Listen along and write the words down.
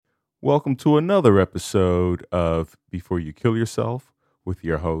Welcome to another episode of Before You Kill Yourself with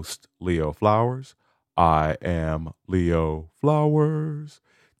your host, Leo Flowers. I am Leo Flowers.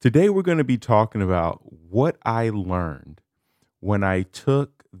 Today, we're going to be talking about what I learned when I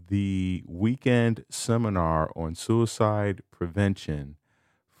took the weekend seminar on suicide prevention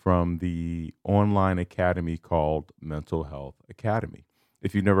from the online academy called Mental Health Academy.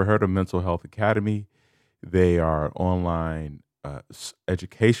 If you've never heard of Mental Health Academy, they are an online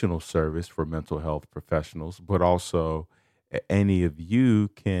educational service for mental health professionals, but also any of you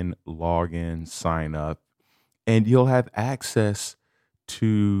can log in, sign up, and you'll have access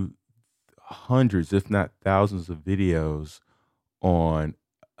to hundreds, if not thousands, of videos on,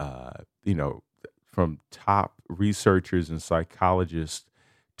 uh, you know, from top researchers and psychologists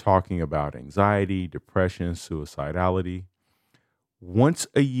talking about anxiety, depression, suicidality. Once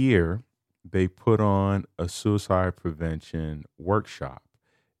a year, they put on a suicide prevention workshop.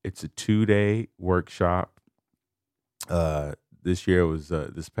 It's a 2-day workshop. This year was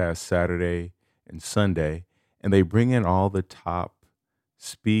this past Saturday and Sunday, and they bring in all the top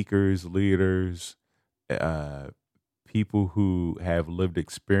speakers, leaders, uh, people who have lived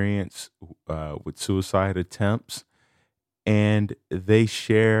experience with suicide attempts, and they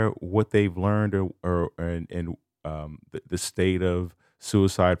share what they've learned and the state of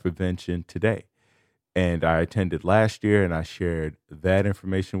suicide prevention today. And I attended last year and I shared that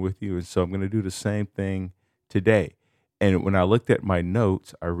information with you. And so I'm going to do the same thing today. And when I looked at my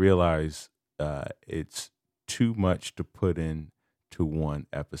notes, I realized it's too much to put in to one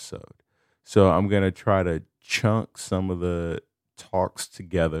episode. So I'm going to try to chunk some of the talks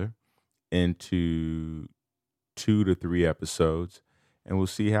together into 2 to 3 episodes, and we'll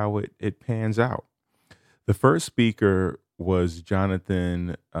see how it pans out. The first speaker was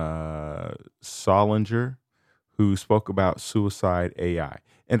Jonathan Solinger, who spoke about suicide AI.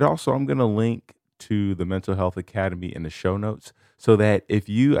 And also, I'm going to link to the Mental Health Academy in the show notes so that if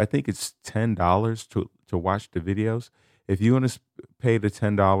you, I think it's $10 to watch the videos. If you want to pay the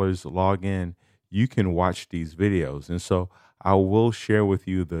 $10, log in, you can watch these videos. And so I will share with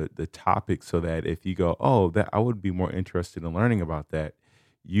you the topic so that if you go, oh, that I would be more interested in learning about that,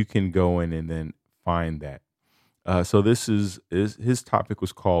 you can go in and then find that. So this is his topic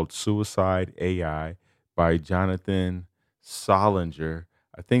was called Suicide AI by Jonathan Solinger.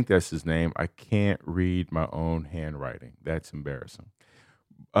 I think that's his name. I can't read my own handwriting. That's embarrassing.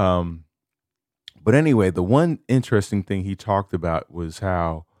 Um, but anyway, the one interesting thing he talked about was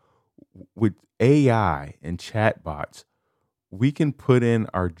how with AI and chatbots, we can put in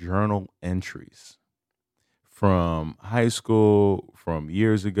our journal entries from high school, from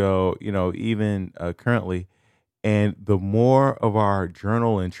years ago, even currently. And the more of our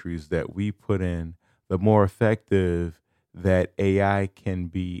journal entries that we put in, the more effective that AI can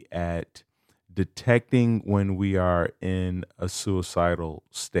be at detecting when we are in a suicidal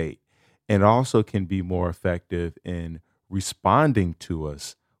state, and also can be more effective in responding to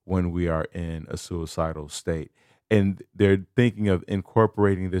us when we are in a suicidal state. And they're thinking of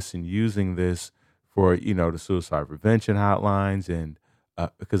incorporating this and using this for, the suicide prevention hotlines. And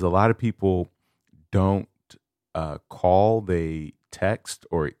because a lot of people don't call, they text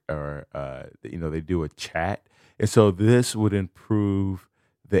or they do a chat, and so this would improve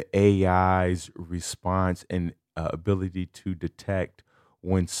the AI's response and ability to detect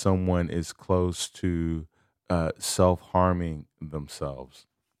when someone is close to self harming themselves,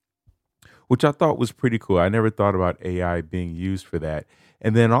 which I thought was pretty cool. I never thought about AI being used for that.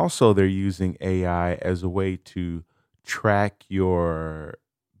 And then also, they're using AI as a way to track your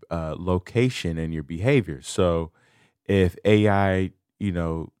location and your behavior. So if AI,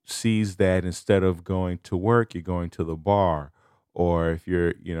 sees that instead of going to work, you're going to the bar, or if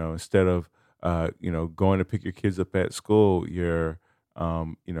you're, instead of, going to pick your kids up at school, you're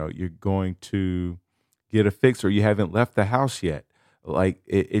going to get a fix, or you haven't left the house yet. Like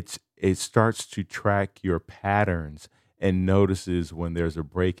it starts to track your patterns and notices when there's a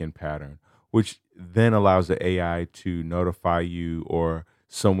break in pattern, which then allows the AI to notify you or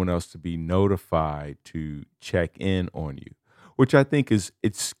someone else to be notified to check in on you, which I think it's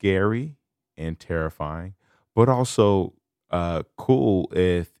scary and terrifying, but also cool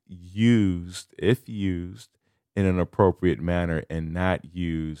if used in an appropriate manner and not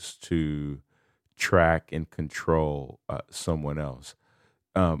used to track and control someone else.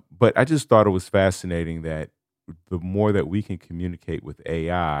 But I just thought it was fascinating that the more that we can communicate with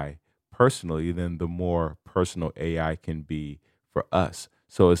AI personally, then the more personal AI can be for us.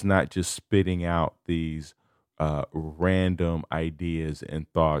 So it's not just spitting out these random ideas and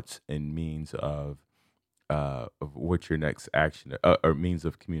thoughts and means of of what your next action or means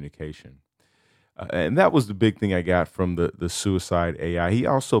of communication. And that was the big thing I got from the suicide AI. He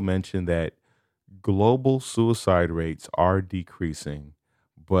also mentioned that global suicide rates are decreasing,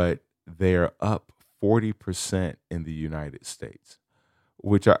 but they're up 40% in the United States,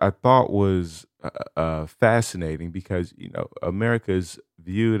 which I thought was fascinating because, America is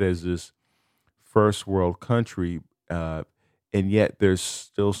viewed as this first world country, uh, and yet there's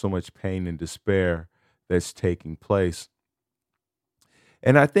still so much pain and despair that's taking place.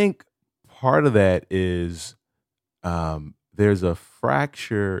 And I think part of that is there's a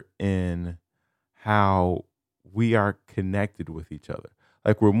fracture in how we are connected with each other.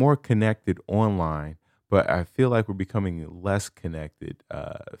 Like we're more connected online, but I feel like we're becoming less connected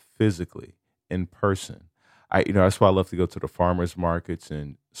physically in person. That's why I love to go to the farmers markets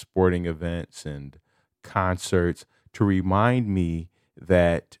and sporting events and concerts to remind me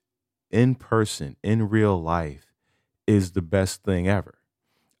that in person, in real life, is the best thing ever.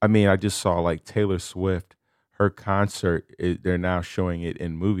 I mean, I just saw like Taylor Swift, her concert, they're now showing it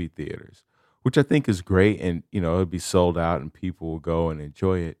in movie theaters, which I think is great. And, it'll be sold out and people will go and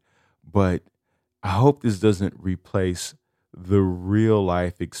enjoy it. But I hope this doesn't replace the real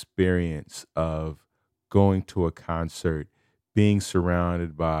life experience of going to a concert, being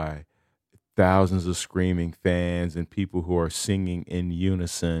surrounded by thousands of screaming fans and people who are singing in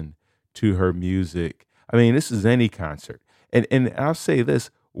unison to her music. I mean, this is any concert. And I'll say this,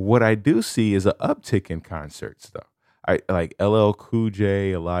 what I do see is an uptick in concerts though. I like LL Cool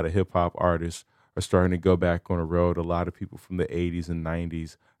J, a lot of hip hop artists are starting to go back on the road. A lot of people from the 80s and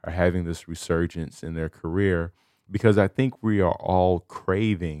 90s are having this resurgence in their career because I think we are all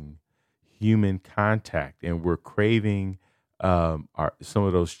craving human contact and we're craving some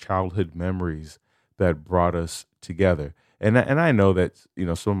of those childhood memories that brought us together. And I know that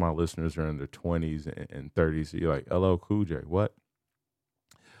some of my listeners are in their 20s and 30s. So you're like LL Cool J, what?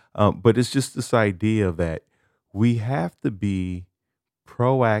 But it's just this idea that we have to be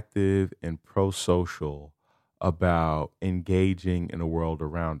proactive and pro-social about engaging in the world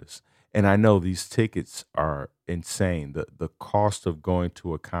around us. And I know these tickets are insane. The cost of going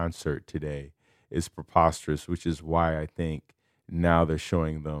to a concert today is preposterous, which is why I think now they're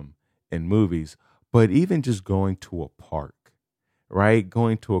showing them in movies. But even just going to a park, right?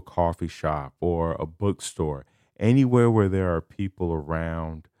 Going to a coffee shop or a bookstore, anywhere where there are people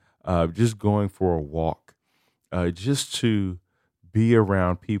around, just going for a walk, just to be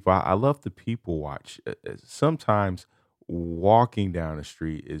around people. I love to people watch. Sometimes walking down the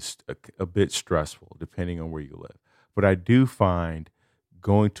street is a bit stressful, depending on where you live. But I do find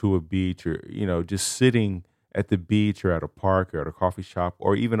going to a beach or, just sitting at the beach or at a park or at a coffee shop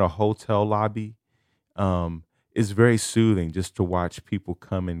or even a hotel lobby um, is very soothing just to watch people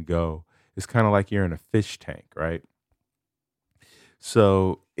come and go. It's kind of like you're in a fish tank, right?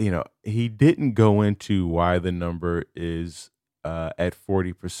 So, he didn't go into why the number is at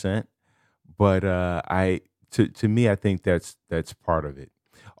 40%, but to me, I think that's part of it.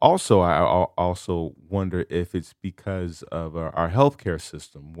 Also, I also wonder if it's because of our healthcare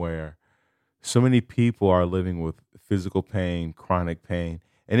system, where so many people are living with physical pain, chronic pain,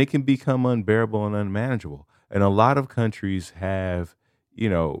 and it can become unbearable and unmanageable. And a lot of countries have, I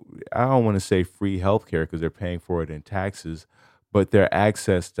don't want to say free healthcare because they're paying for it in taxes, but their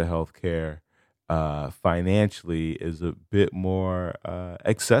access to healthcare financially is a bit more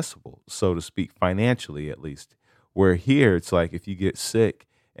accessible, so to speak, financially at least. Where here, it's like if you get sick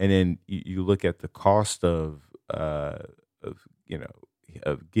and then you look at the cost of of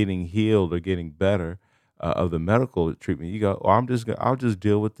getting healed or getting better of the medical treatment, you go, "Oh, I'll just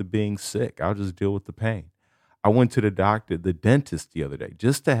deal with the being sick. I'll just deal with the pain." I went to the dentist the other day,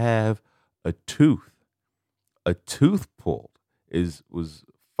 just to have a tooth, a tooth pulled was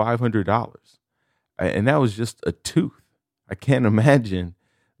 $500, and that was just a tooth. I can't imagine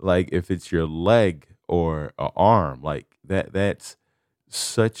like if it's your leg or a arm like that. That's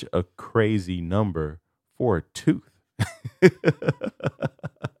such a crazy number for a tooth.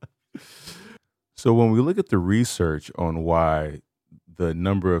 So when we look at the research on why the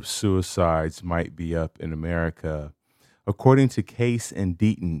number of suicides might be up in America, according to Case and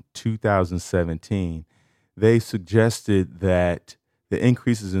Deaton 2017, they suggested that the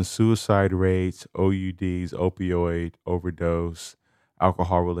increases in suicide rates, OUDs, opioid overdose,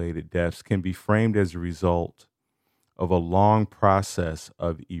 alcohol related deaths can be framed as a result of a long process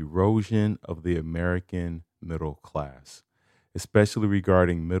of erosion of the American middle class, especially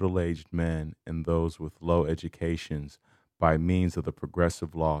regarding middle aged men and those with low educations, by means of the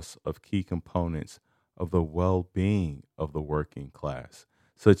progressive loss of key components of the well being of the working class,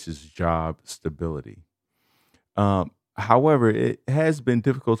 such as job stability. However, it has been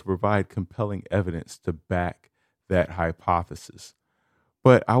difficult to provide compelling evidence to back that hypothesis.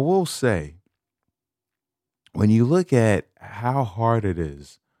 But I will say, when you look at how hard it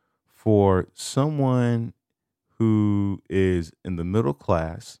is for someone who is in the middle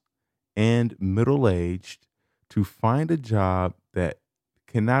class and middle aged to find a job that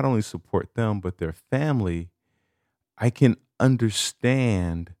can not only support them, but their family, I can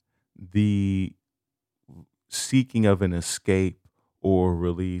understand the seeking of an escape or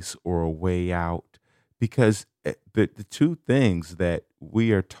release or a way out because the two things that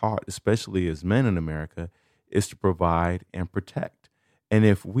we are taught, especially as men in America, is to provide and protect. And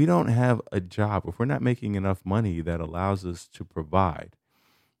if we don't have a job, if we're not making enough money that allows us to provide,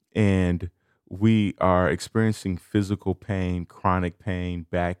 and we are experiencing physical pain, chronic pain,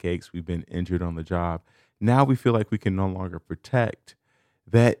 backaches, we've been injured on the job, now we feel like we can no longer protect,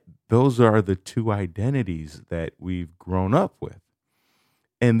 that those are the two identities that we've grown up with.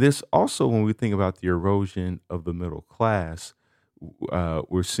 And this also, when we think about the erosion of the middle class,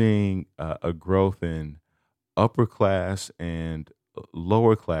 we're seeing a growth in upper class and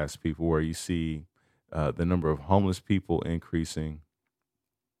lower class people, where you see the number of homeless people increasing,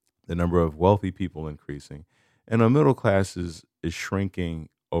 the number of wealthy people increasing, and the middle class is shrinking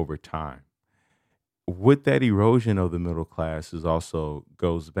over time. With that erosion of the middle class is also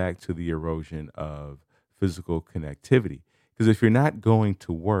goes back to the erosion of physical connectivity. Because if you're not going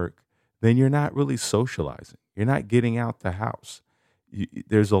to work, then you're not really socializing. You're not getting out the house.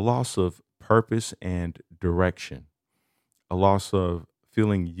 There's a loss of purpose and direction, a loss of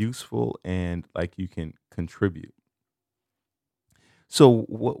feeling useful and like you can contribute. So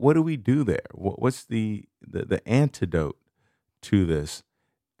what do we do there? What's the antidote to this?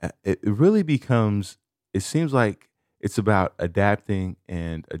 It really becomes, it seems like it's about adapting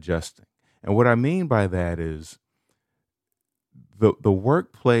and adjusting. And what I mean by that is the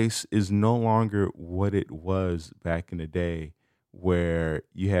workplace is no longer what it was back in the day, where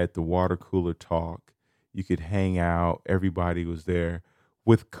you had the water cooler talk, you could hang out, everybody was there.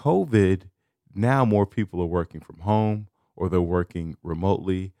 With COVID, now more people are working from home or they're working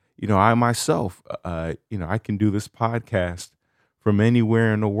remotely. I myself, I can do this podcast from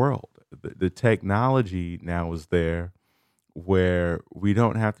anywhere in the world. The technology now is there where we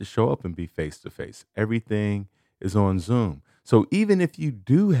don't have to show up and be face to face. Everything is on Zoom. So even if you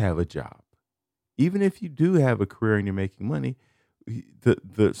do have a job, even if you do have a career and you're making money,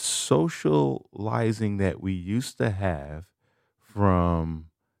 the socializing that we used to have from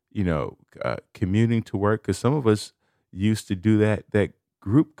commuting to work, because some of us used to do that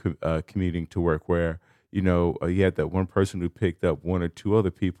group commuting to work, where you had that one person who picked up one or two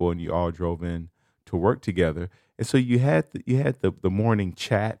other people and you all drove in to work together. And so you had the morning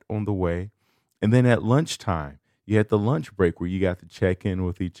chat on the way, and then at lunchtime you had the lunch break where you got to check in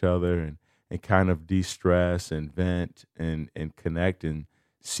with each other and kind of de-stress and vent and connect and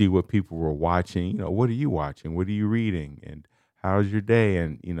see what people were watching. What are you watching? What are you reading? And how's your day?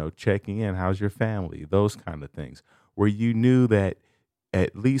 And checking in, how's your family? Those kind of things, where you knew that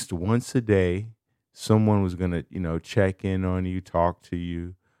at least once a day someone was going to check in on you, talk to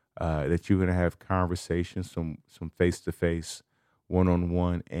you, that you're going to have conversations, some face-to-face,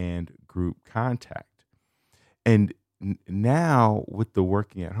 one-on-one and group contact. And now with the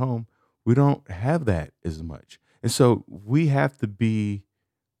working at home, we don't have that as much. And so we have to be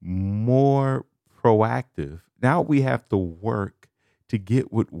more proactive. Now we have to work to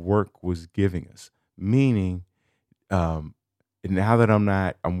get what work was giving us. Meaning, now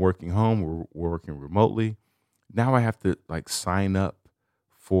that I'm working home, we're working remotely. Now I have to like sign up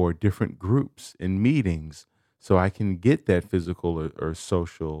for different groups and meetings so I can get that physical or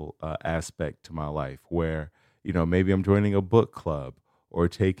social aspect to my life, where maybe I'm joining a book club or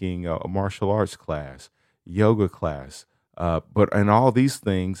taking a martial arts class, yoga class. But in all these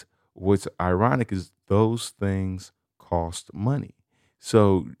things, what's ironic is those things cost money.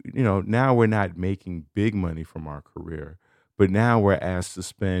 So, now we're not making big money from our career, but now we're asked to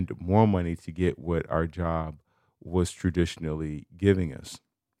spend more money to get what our job was traditionally giving us.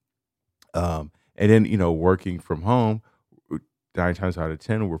 And then, working from home, 9 times out of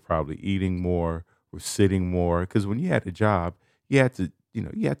 10, we're probably eating more, we're sitting more. Because when you had a job,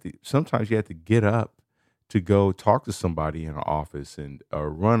 sometimes you had to get up to go talk to somebody in an office and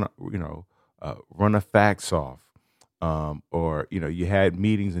run a fax off. Or, you had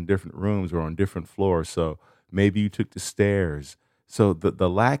meetings in different rooms or on different floors. So maybe you took the stairs. So the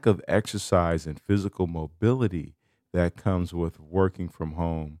lack of exercise and physical mobility that comes with working from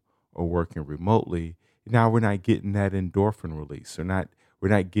home or working remotely, now we're not getting that endorphin release. We're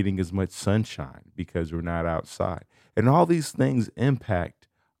not getting as much sunshine because we're not outside. And all these things impact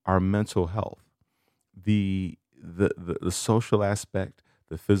our mental health, the social aspect,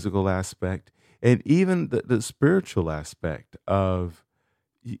 the physical aspect, and even the spiritual aspect of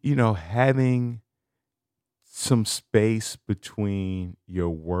having some space between your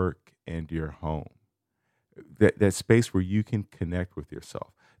work and your home. That space where you can connect with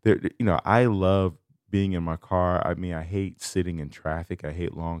yourself. I love being in my car. I mean, I hate sitting in traffic. I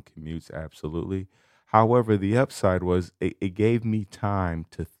hate long commutes, absolutely. However, the upside was it gave me time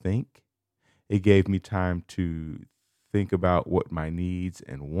to think. It gave me time to think about what my needs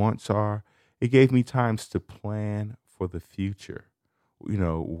and wants are. It gave me times to plan for the future.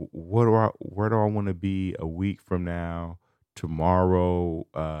 Where do I want to be a week from now, tomorrow,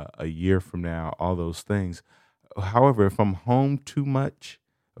 a year from now, all those things. However, if I'm home too much,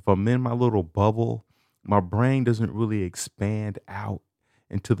 if I'm in my little bubble, my brain doesn't really expand out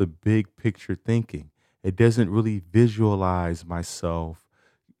into the big picture thinking. It doesn't really visualize myself,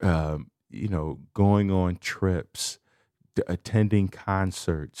 going on trips, attending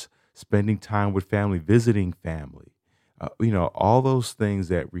concerts, spending time with family, visiting family. All those things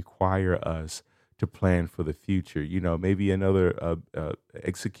that require us to plan for the future. Maybe another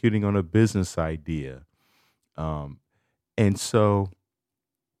executing on a business idea. Um, and so,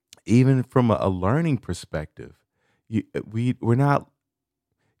 even from a learning perspective, we're not,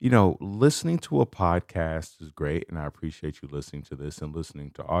 listening to a podcast is great, and I appreciate you listening to this and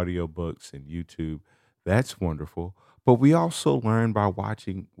listening to audiobooks and YouTube. That's wonderful. But we also learn by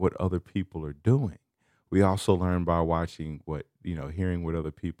watching what other people are doing. We also learn by watching hearing what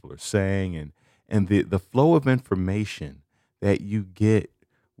other people are saying, and the flow of information that you get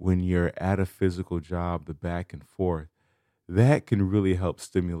when you're at a physical job, the back and forth, that can really help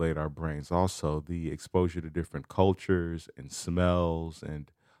stimulate our brains. Also, the exposure to different cultures and smells,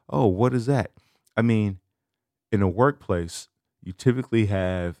 and oh, what is that? I mean, in a workplace, you typically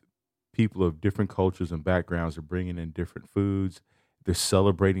have people of different cultures and backgrounds are bringing in different foods. They're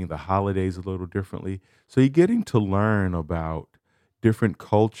celebrating the holidays a little differently. So you're getting to learn about different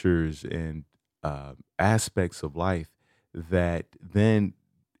cultures and aspects of life that then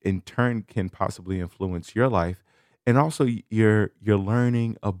in turn can possibly influence your life. And also you're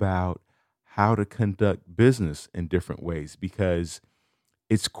learning about how to conduct business in different ways because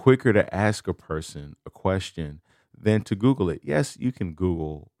it's quicker to ask a person a question than to Google it. Yes, you can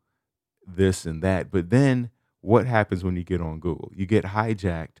Google this and that, but then what happens when you get on Google? You get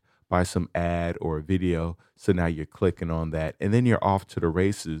hijacked by some ad or a video. So now you're clicking on that, and then you're off to the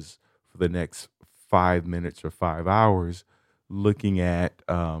races for the next 5 minutes or 5 hours looking at,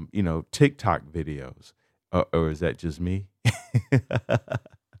 TikTok videos. Or is that just me?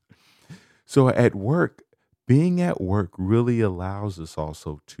 So at work, being at work really allows us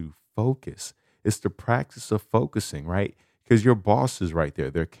also to focus. It's the practice of focusing, right? Because your boss is right there.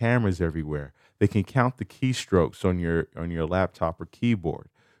 There are cameras everywhere. They can count the keystrokes on your laptop or keyboard.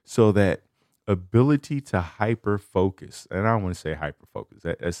 So that ability to hyper focus, and I don't want to say hyper focus,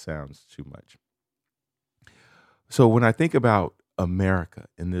 that sounds too much. So when I think about America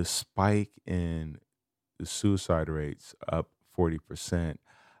and this spike in the suicide rates up 40%,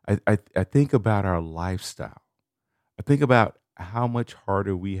 I think about our lifestyle. I think about how much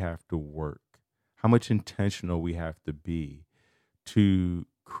harder we have to work, how much intentional we have to be to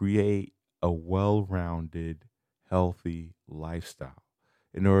create a well rounded, healthy lifestyle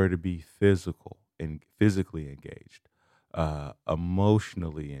in order to be physical and physically engaged,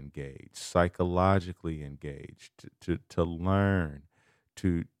 emotionally engaged, psychologically engaged, to learn,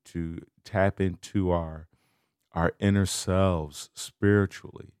 to tap into our inner selves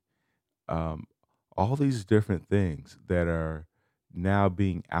spiritually. Um, all these different things that are now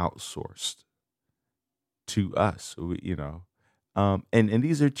being outsourced to us, and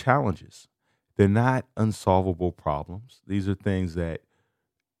these are challenges. They're not unsolvable problems. These are things that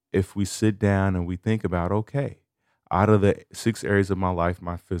if we sit down and we think about, okay, out of the 6 areas of my life,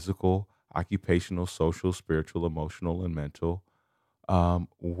 my physical, occupational, social, spiritual, emotional, and mental,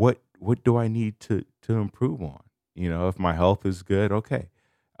 what do I need to improve on? If my health is good, okay,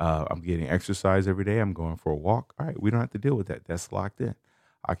 I'm getting exercise every day. I'm going for a walk. All right, we don't have to deal with that. That's locked in.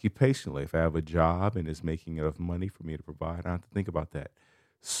 Occupationally, if I have a job and it's making enough money for me to provide, I don't have to think about that.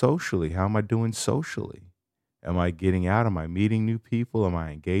 Socially, how am I doing socially? Am I getting out? Am I meeting new people? Am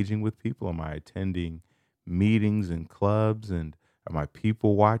I engaging with people? Am I attending meetings and clubs? And am I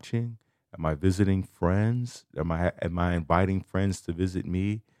people watching? Am I visiting friends? Am I inviting friends to visit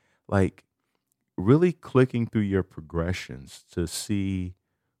me? Like really clicking through your progressions to see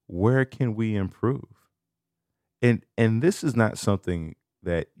where can we improve. And this is not something.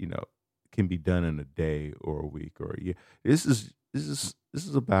 that, can be done in a day or a week or a year. This is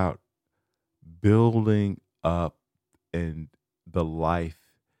about building up and the life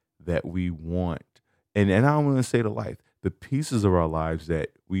that we want. And I don't want to say the life, the pieces of our lives that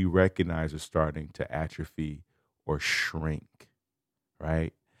we recognize are starting to atrophy or shrink,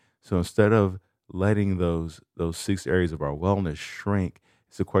 right? So instead of letting those six areas of our wellness shrink,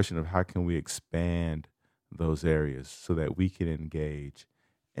 it's a question of how can we expand those areas so that we can engage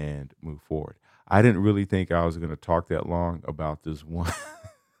and move forward. I didn't really think I was going to talk that long about this one.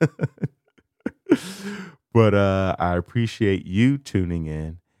 But I appreciate you tuning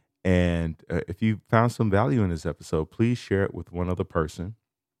in. And if you found some value in this episode, please share it with one other person.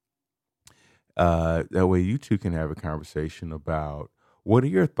 That way, you two can have a conversation about what are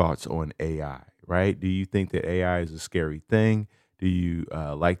your thoughts on AI, right? Do you think that AI is a scary thing? Do you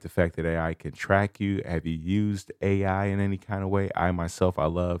like the fact that AI can track you? Have you used AI in any kind of way? I myself, I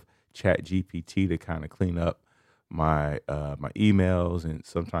love ChatGPT to kind of clean up my emails and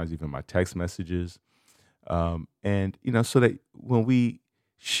sometimes even my text messages. And so that when we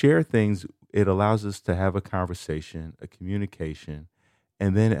share things, it allows us to have a conversation, a communication,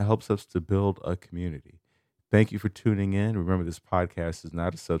 and then it helps us to build a community. Thank you for tuning in. Remember, this podcast is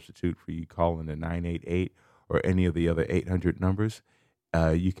not a substitute for you calling the 988 or any of the other 800 numbers.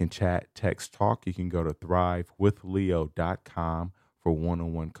 You can chat, text, talk. You can go to thrivewithleo.com for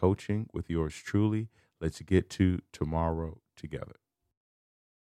one-on-one coaching with yours truly. Let's get to tomorrow together.